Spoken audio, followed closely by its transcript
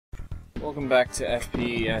Welcome back to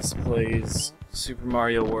FPES Plays Super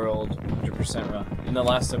Mario World 100% Run. In the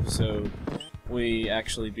last episode, we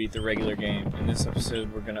actually beat the regular game. In this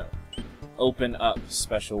episode, we're gonna open up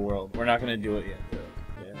Special World. We're not gonna do it yet, though.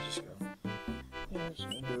 Yeah, just go. Yeah, just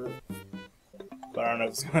gonna do it. But I don't know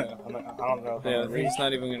if it's gonna. I don't know if I'm Yeah, I gonna think reach. it's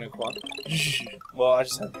not even gonna quad. Well, I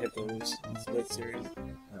just have to hit those in split series.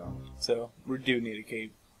 No. So, we do need a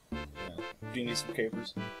cape. Yeah. We do need some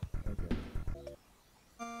capers. Okay.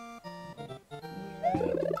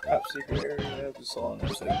 Top secret area, just saw in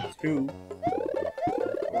episode 2.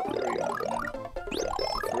 Or 3,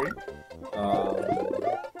 3?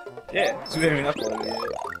 Yeah, so we haven't even uploaded it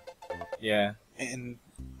Yeah. yet. In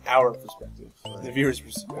our perspective. The viewer's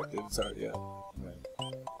perspective, it's already up. Right.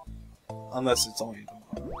 Unless it's only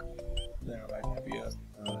tomorrow. Then it might not be up.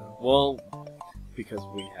 Well, because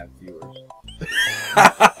we have viewers.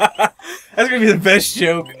 That's gonna be the best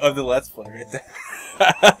joke of the Let's Play right there.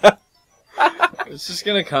 It's just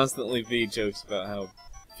gonna constantly be jokes about how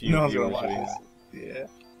few No one's gonna viewers watch we this. have.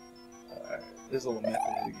 Yeah. Alright, there's a little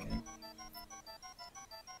method to the game.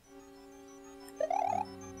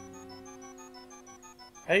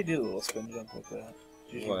 How do you do the little spin jump like that?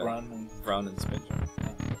 Do you What? just run and... Round and spin jump.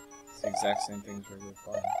 It's the exact same thing as regular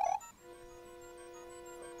flying.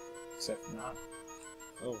 Except for not.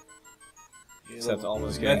 Oh. Yeah, Except little-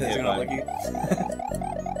 almost yeah, getting that's hit gonna by lick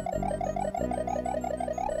you.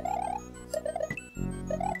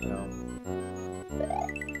 No.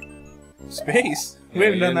 Space? Yeah, We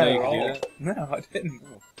haven't you done that didn't at know you all. could do No, I didn't.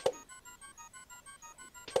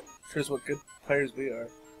 Shows what good players we are.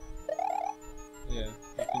 Yeah.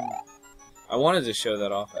 You can... I wanted to show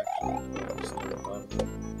that off actually. But I just never thought of it.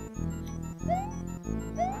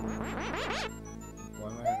 Why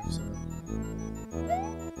am I having so much...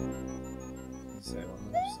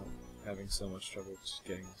 having so much trouble just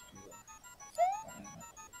getting this people?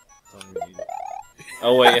 Don't really need it.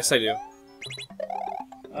 Oh wait, yes I do.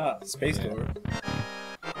 Ah, space Yeah. door.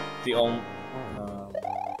 The only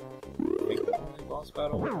boss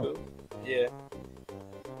battle with Boo. Yeah.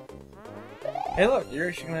 Hey look, you're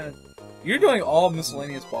actually gonna... You're doing all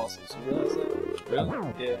miscellaneous bosses, you realize that?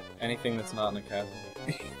 Really? Yeah. Anything that's not in a castle.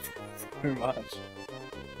 Pretty much.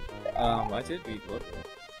 I did beat Look.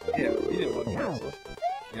 Yeah, we did one castle.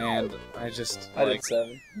 And I just I like did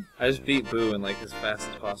 7. I just beat Boo in like as fast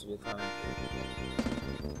as possible time.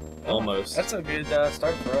 Almost. That's a good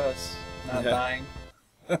start for us. Not Yeah. dying.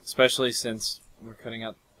 Especially since we're cutting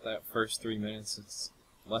out that first 3 minutes. It's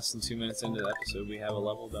less than 2 minutes into the episode. We have a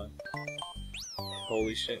level done.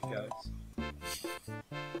 Holy shit, guys.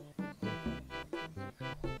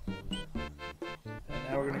 And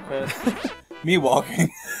now we're gonna cut me walking.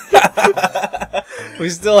 We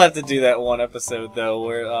still have to do that one episode though,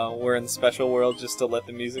 where we're in Special World just to let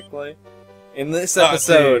the music play. In this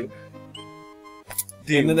episode,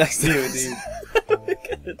 in the next episode,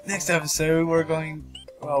 Next episode, we're going.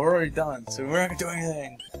 Well, we're already done, so we're not gonna do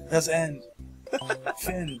anything. Let's end.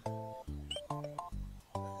 Finn.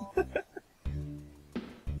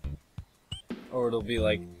 or it'll be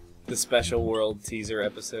like the Special World teaser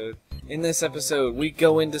episode. In this episode, we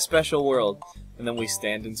go into Special World, and then we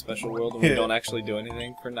stand in Special World, and we Yeah. don't actually do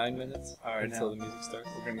anything for 9 minutes Alright, until now the music starts.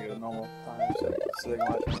 we're gonna get a normal time so they can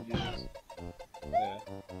watch the videos. Yeah.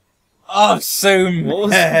 Oh, I'm so mad. What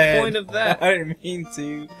was the point of that? I didn't mean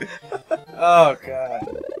to. Oh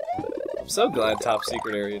god. I'm so glad Top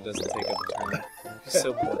Secret Area doesn't take up a turn. It's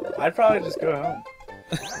so boring. I'd probably just go home.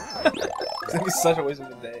 It'd be such a waste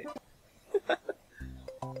of a day.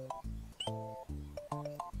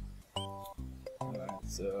 Alright,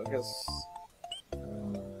 so I guess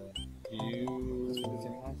You.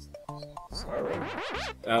 start right.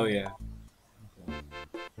 Oh yeah.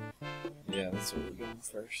 Yeah, that's what we're doing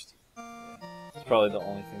first. It's probably the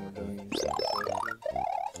only thing we're doing in this episode.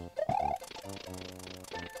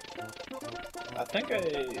 I think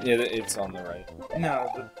Yeah, it's on the right. No,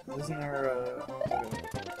 but isn't there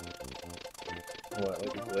What,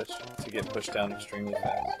 like a glitch? To get pushed down extremely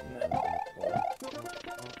fast? no,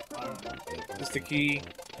 I don't know. Is the key...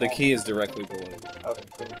 The key is directly below you. Okay,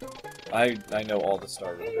 cool. I know all the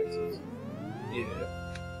starter fixes. Yeah.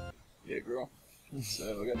 Yeah, girl.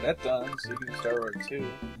 So we got that done, so you can start right too.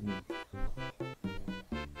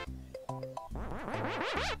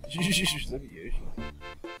 Look at Yoshi.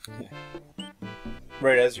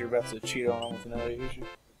 Right as you're about to cheat on him with another Yoshi.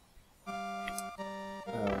 Oh,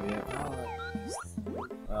 yeah.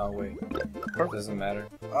 Oh, wait. Purple. Doesn't matter.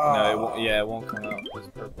 Oh, No, it won't, yeah, it won't come out. It's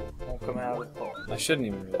purple. won't come out with purple. I shouldn't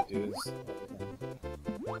even really do this.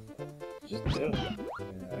 Just do it. Yeah,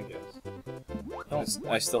 I guess. Don't.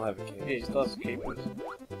 I still have a cape. Yeah, you still have capers.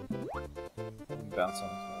 Bounce on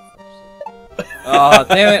his mouth first. Oh,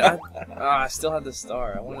 damn it! I still had the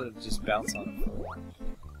star. I wanted to just bounce on him for a while.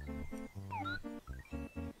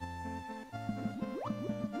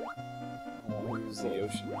 Oh, who's the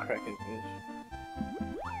Yoshi? Cracking fish.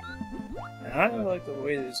 And I don't like the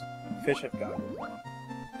way these fish have gotten along.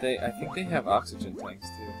 I think they have oxygen tanks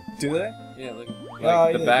too. Do they? Yeah, like the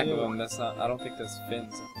yeah, back they of do. them. That's not. I don't think that's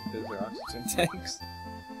fins. I think those are oxygen tanks.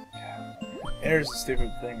 There's a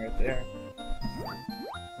stupid thing right there.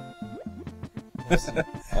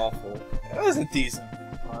 Awful. That was a decent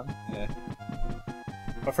fun. Yeah.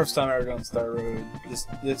 My first time ever down Star Road,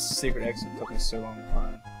 this secret exit took me so long to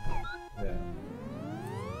find.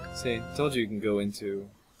 Yeah. See, told you can go into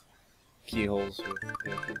keyholes with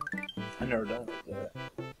Yoshi. I've never done it like that.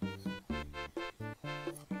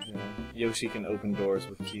 Yeah. Yoshi can open doors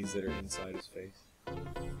with keys that are inside his face.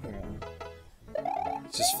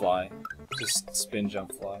 Just fly. Just spin,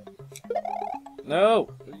 jump, fly. No!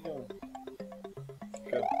 Where are you going?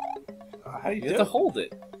 Go. How do You do have to it? hold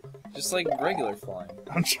it. Just like regular flying.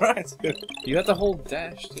 I'm trying to. You have to hold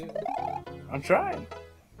dash too. I'm trying.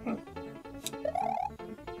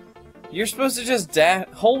 You're supposed to just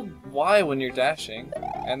hold Y when you're dashing,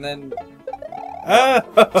 and then... Oh.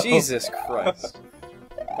 Jesus Christ.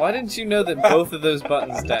 Why didn't you know that both of those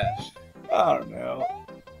buttons dash? I don't know.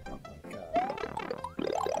 Oh my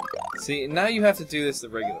god. See, now you have to do this the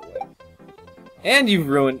regular way. And you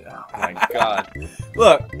ruined... Oh my god.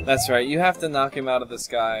 Look! That's right, you have to knock him out of the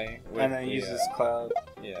sky with And then use this cloud.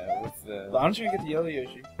 Yeah, with the... Why don't you get the yellow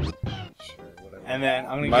Yoshi? Sure, whatever. And then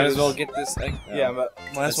I'm gonna Might get as well this- get this egg. Yeah, but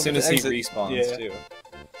might as well soon get as the he exit. respawns, Yeah. too.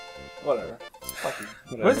 Whatever. Fuck you.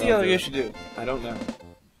 Whatever, What does the I'll yellow do it. Yoshi do? I don't know.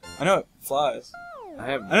 I know it flies.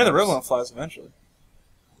 I know the red one flies eventually.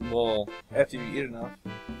 Well, After you eat enough.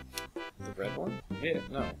 the red one? Yeah.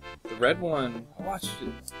 No. The red one... I watched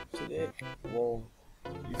it today. Well,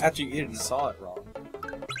 After you eat you enough. saw it wrong.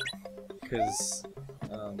 Because,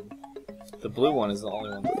 the blue one is the only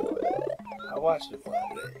one that flies. I watched it fly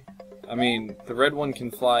today. I mean, the red one can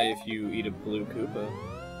fly if you eat a blue Koopa.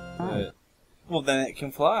 But Well, then it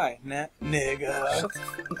can fly. Nigga.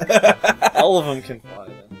 all of them can fly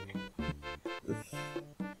then.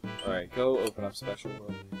 Alright, go open up Special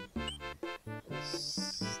World.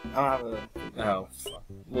 I don't have a... Oh, fuck.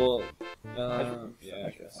 Well, yeah, I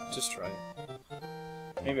guess. Just try it.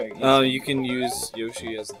 Maybe I can. Oh, you can use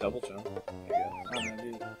Yoshi as a double jump. I guess. I'm gonna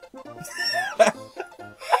do that.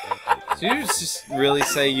 Did you just really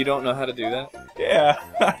say you don't know how to do that? Yeah.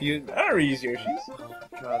 You, I don't reuse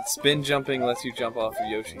Yoshis. God, spin jumping lets you jump off of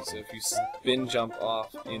Yoshi, so if you spin jump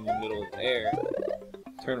off in the middle of the air,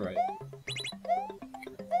 turn right.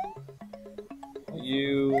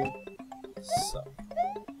 You suck.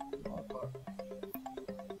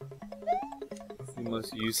 It's the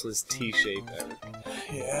most useless T-shape ever.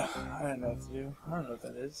 Yeah, I don't know what to do. I don't know what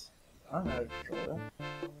that is. I don't know how to control that.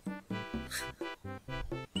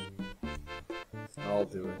 I'll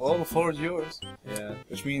do it. Well, the floor is yours. Yeah.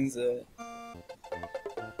 Which means that...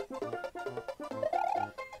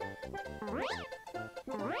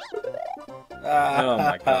 Oh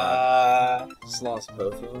my god. Just lost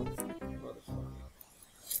both of them.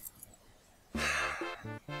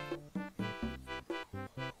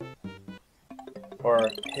 Or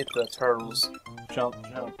hit the turtles. Jump,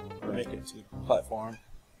 or make it to the platform.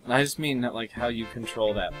 I just mean that, like, how you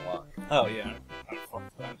control that block. Oh, yeah.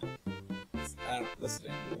 That's the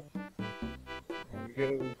damn deal.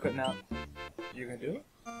 Here we go, cutting out. You gonna do it?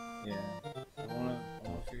 Yeah. I wanna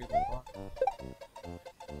figure that block out.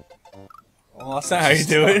 Well, that's not how you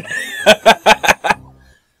do it.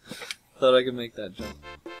 Thought I could make that jump.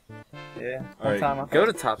 Yeah. Alright, go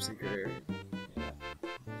to top secret area.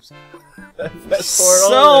 That's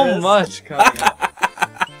So much coming up.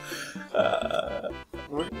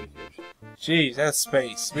 Jeez, that's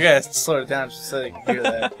space. We gotta slow it down just so they can hear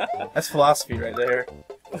that. That's philosophy right there.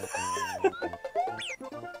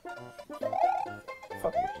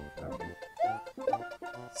 Fuck you.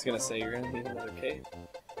 It's gonna say you're gonna need another cave.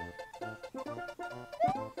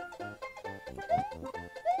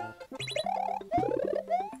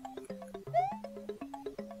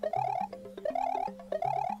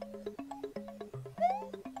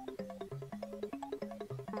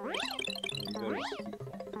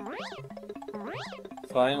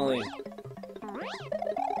 Finally.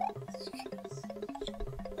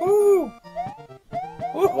 Woo!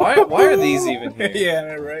 Why are these even here? Yeah,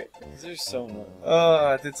 I know, right? These are so annoying. Oh,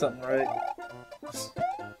 I did something right.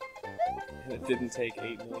 And it didn't take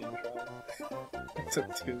 8 million tries. It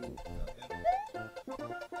took 2.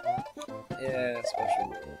 Yeah, special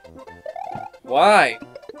rule. Why?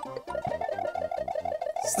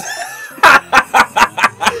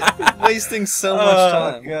 wasting so much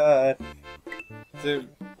time. Oh god. Dude,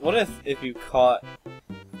 what if you caught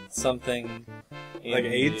something in Like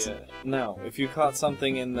AIDS? No, if you caught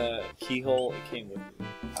something in the keyhole, it came with you.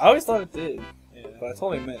 I always thought it did, Yeah. but I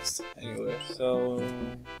totally missed. Anyway. So,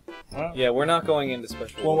 Well, yeah, we're not going into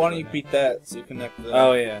special. well worlds why don't you right beat that so you connect the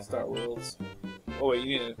Oh, yeah. Star Worlds? Oh wait,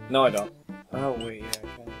 you need to... now. No, I don't. Oh wait, yeah,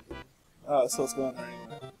 I can. Oh, so let's go in there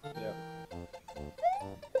anyway. Yep.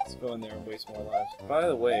 Let's go in there and waste more lives. By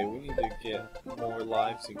the way, we need to get more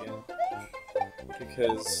lives again.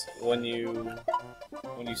 Because when you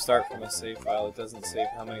start from a save file, it doesn't save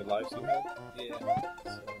how many lives you had. Yeah.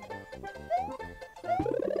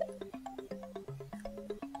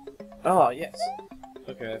 Oh, yes.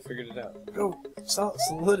 Okay, I figured it out. Go!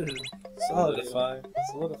 Solidify. Solidify.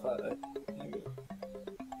 Solidify that.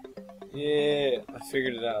 Yeah, I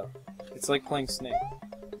figured it out. It's like playing Snake.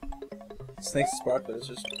 Snake's Sparkler is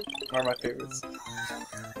just one of my favorites.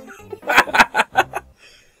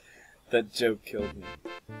 That joke killed me.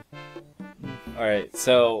 Alright,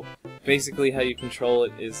 so basically how you control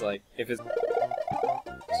it is like, if it's...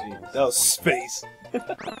 Jeez. That was space.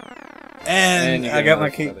 And you I get got my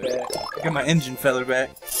another cape feather. back. I got my engine feather back.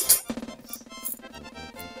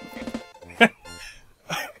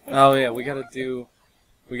 Oh yeah, we gotta do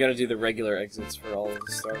the regular exits for all of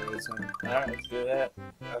the Star Wars. Alright, let's do that.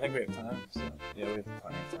 I think we have time, so Yeah, we have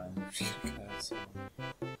plenty of time. We're just gonna cut out some.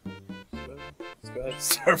 let's go ahead and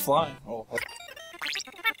start flying. Oh.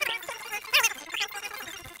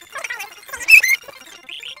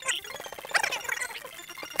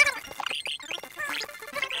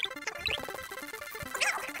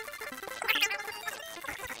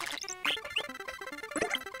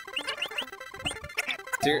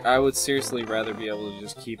 I would seriously rather be able to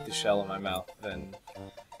just keep the shell in my mouth than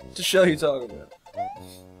What shell you talking about?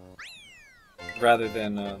 rather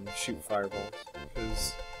than shoot fireballs,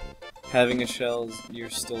 because having a shell is you're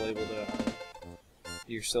still able to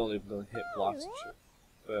hit blocks and shit.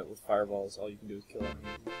 But with fireballs, all you can do is kill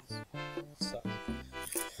enemies. It sucks.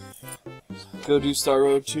 Go do Star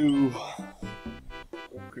Road 2,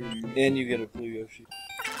 Okay. and you get a blue Yoshi.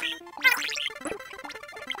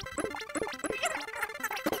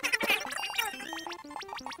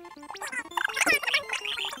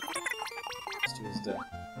 Let's do his death.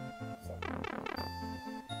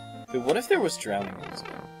 Dude, what if there was drowning in this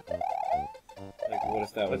game? Like, what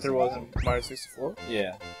if that was... But there wasn't Mario 64?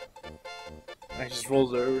 Yeah. I just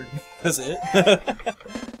rolls over. That's it?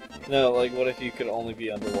 No, like, what if you could only be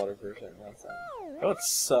underwater for a certain amount of time? That would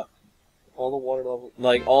suck. All the water levels...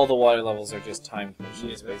 Like, all the water levels are just timed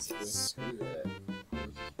missions, basically. Screw that.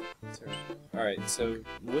 Alright, so,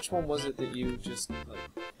 which one was it that you just, like...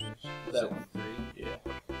 finished? Was That it one. 3? Yeah.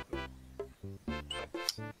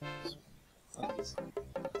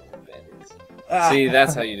 See,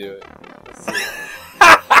 that's how you do it. Let's see.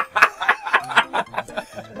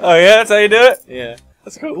 Oh yeah, that's how you do it? Yeah.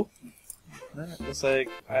 That's cool. Looks like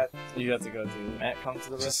You have to go to Matt comes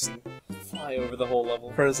to the Just rescue fly over the whole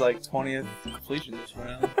level. for his like 20th completion this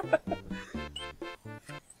round.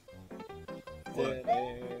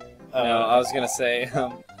 No, I was gonna say,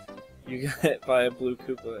 you got hit by a blue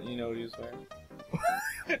Koopa. You know what he was wearing?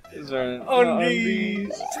 He was wearing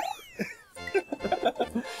Undies.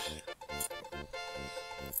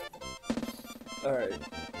 Alright.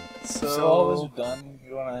 So all those are done.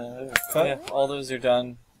 You wanna cut? Yeah, all those are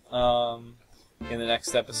done. In the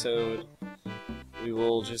next episode, we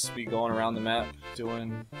will just be going around the map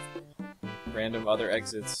doing random other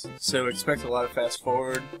exits. So expect a lot of fast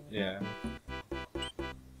forward. Yeah.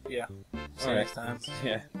 Yeah. See you Alright. next time.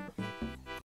 Yeah.